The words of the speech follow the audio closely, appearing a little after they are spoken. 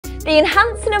The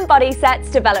Enhance and Embody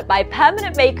sets developed by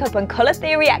permanent makeup and colour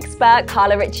theory expert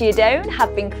Carla Ricciardone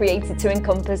have been created to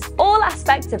encompass all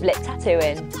aspects of lip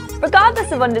tattooing.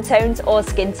 Regardless of undertones or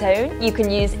skin tone, you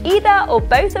can use either or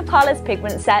both of Carla's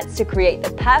pigment sets to create the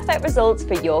perfect results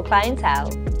for your clientele.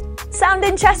 Sound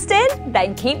interesting?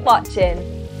 Then keep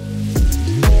watching.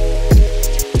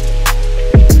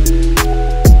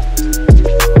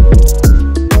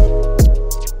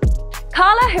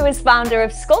 Carla, who is founder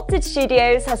of Sculpted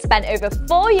Studios, has spent over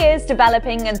 4 years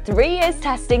developing and 3 years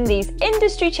testing these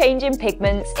industry-changing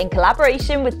pigments in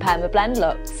collaboration with Perma Blend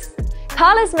Looks.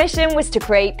 Carla's mission was to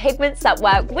create pigments that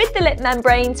work with the lip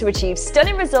membrane to achieve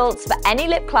stunning results for any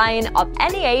lip client of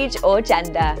any age or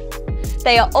gender.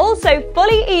 They are also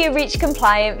fully EU REACH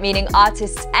compliant, meaning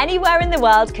artists anywhere in the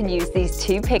world can use these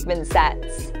 2 pigment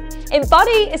sets.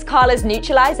 Embody is Carla's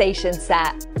neutralization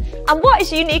set. And what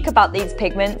is unique about these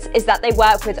pigments is that they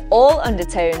work with all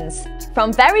undertones,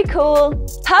 from very cool,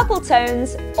 purple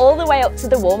tones all the way up to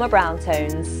the warmer brown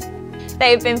tones.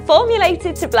 They have been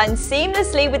formulated to blend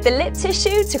seamlessly with the lip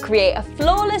tissue to create a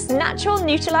flawless natural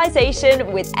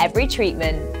neutralization with every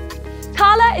treatment.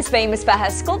 Carla is famous for her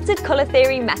Sculpted Colour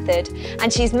Theory method,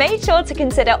 and she's made sure to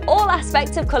consider all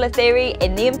aspects of colour theory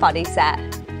in the Embody set.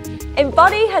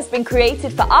 Embody has been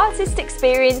created for artists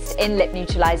experienced in lip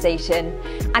neutralization,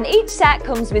 and each set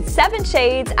comes with 7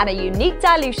 shades and a unique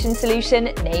dilution solution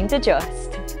named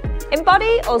Adjust.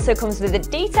 Embody also comes with a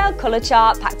detailed colour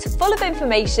chart packed full of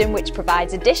information which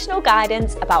provides additional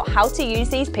guidance about how to use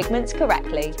these pigments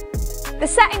correctly. The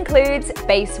set includes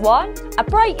Base 1, a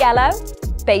bright yellow,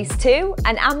 Base 2,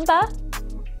 an amber,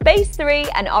 Base 3,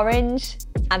 an orange,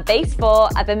 and Base 4,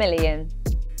 a vermilion.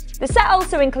 The set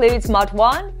also includes Mod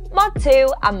 1, Mod 2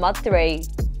 and Mod 3.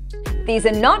 These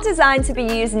are not designed to be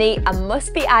used neat and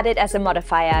must be added as a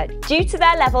modifier due to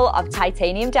their level of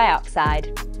titanium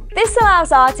dioxide. This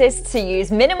allows artists to use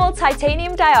minimal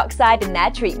titanium dioxide in their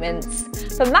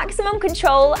treatments for maximum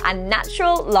control and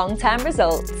natural long-term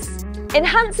results.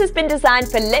 Enhance has been designed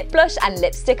for lip blush and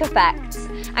lipstick effects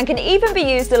and can even be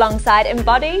used alongside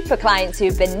Embody for clients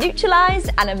who've been neutralized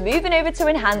and are moving over to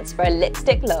Enhance for a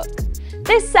lipstick look.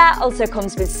 This set also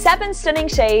comes with 7 stunning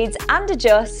shades and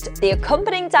Adjust, the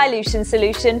accompanying dilution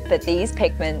solution for these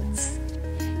pigments.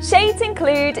 Shades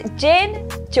include Gin,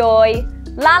 Joy,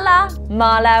 Lala,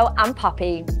 Marlow and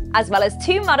Poppy, as well as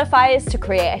 2 modifiers to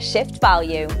create a shift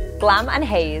value, Glam and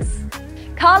Haze.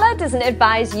 Carla doesn't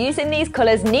advise using these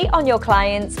colours neat on your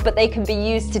clients, but they can be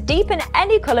used to deepen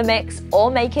any colour mix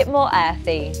or make it more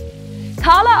earthy.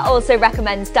 Carla also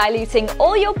recommends diluting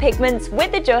all your pigments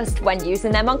with Adjust when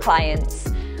using them on clients,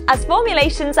 as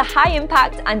formulations are high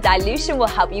impact and dilution will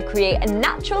help you create a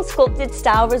natural sculpted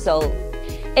style result.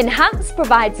 Enhance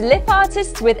provides lip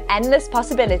artists with endless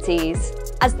possibilities,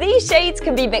 as these shades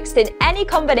can be mixed in any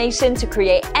combination to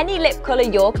create any lip colour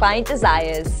your client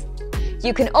desires.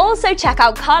 You can also check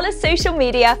out Carla's social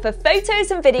media for photos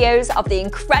and videos of the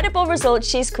incredible results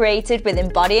she's created with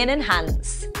Embody and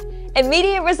Enhance.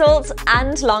 Immediate results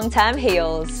and long-term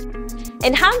heals.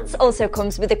 Enhance also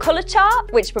comes with a colour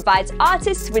chart which provides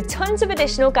artists with tons of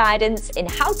additional guidance in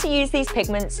how to use these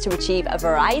pigments to achieve a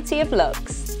variety of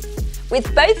looks.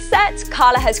 With both sets,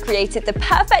 Carla has created the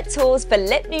perfect tools for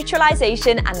lip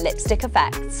neutralization and lipstick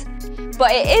effects.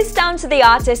 But it is down to the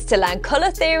artist to learn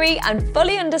colour theory and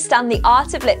fully understand the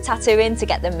art of lip tattooing to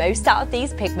get the most out of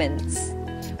these pigments.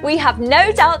 We have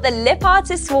no doubt that lip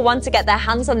artists will want to get their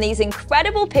hands on these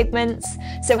incredible pigments,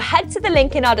 so head to the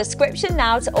link in our description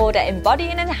now to order Embody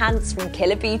and Enhance from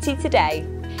Killer Beauty today.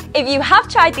 If you have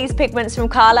tried these pigments from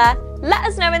Carla, let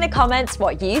us know in the comments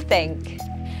what you think.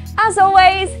 As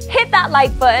always, hit that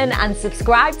like button and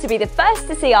subscribe to be the first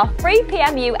to see our free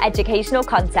PMU educational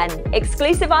content,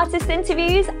 exclusive artist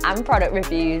interviews and product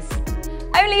reviews.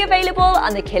 Only available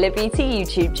on the Killer Beauty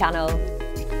YouTube channel.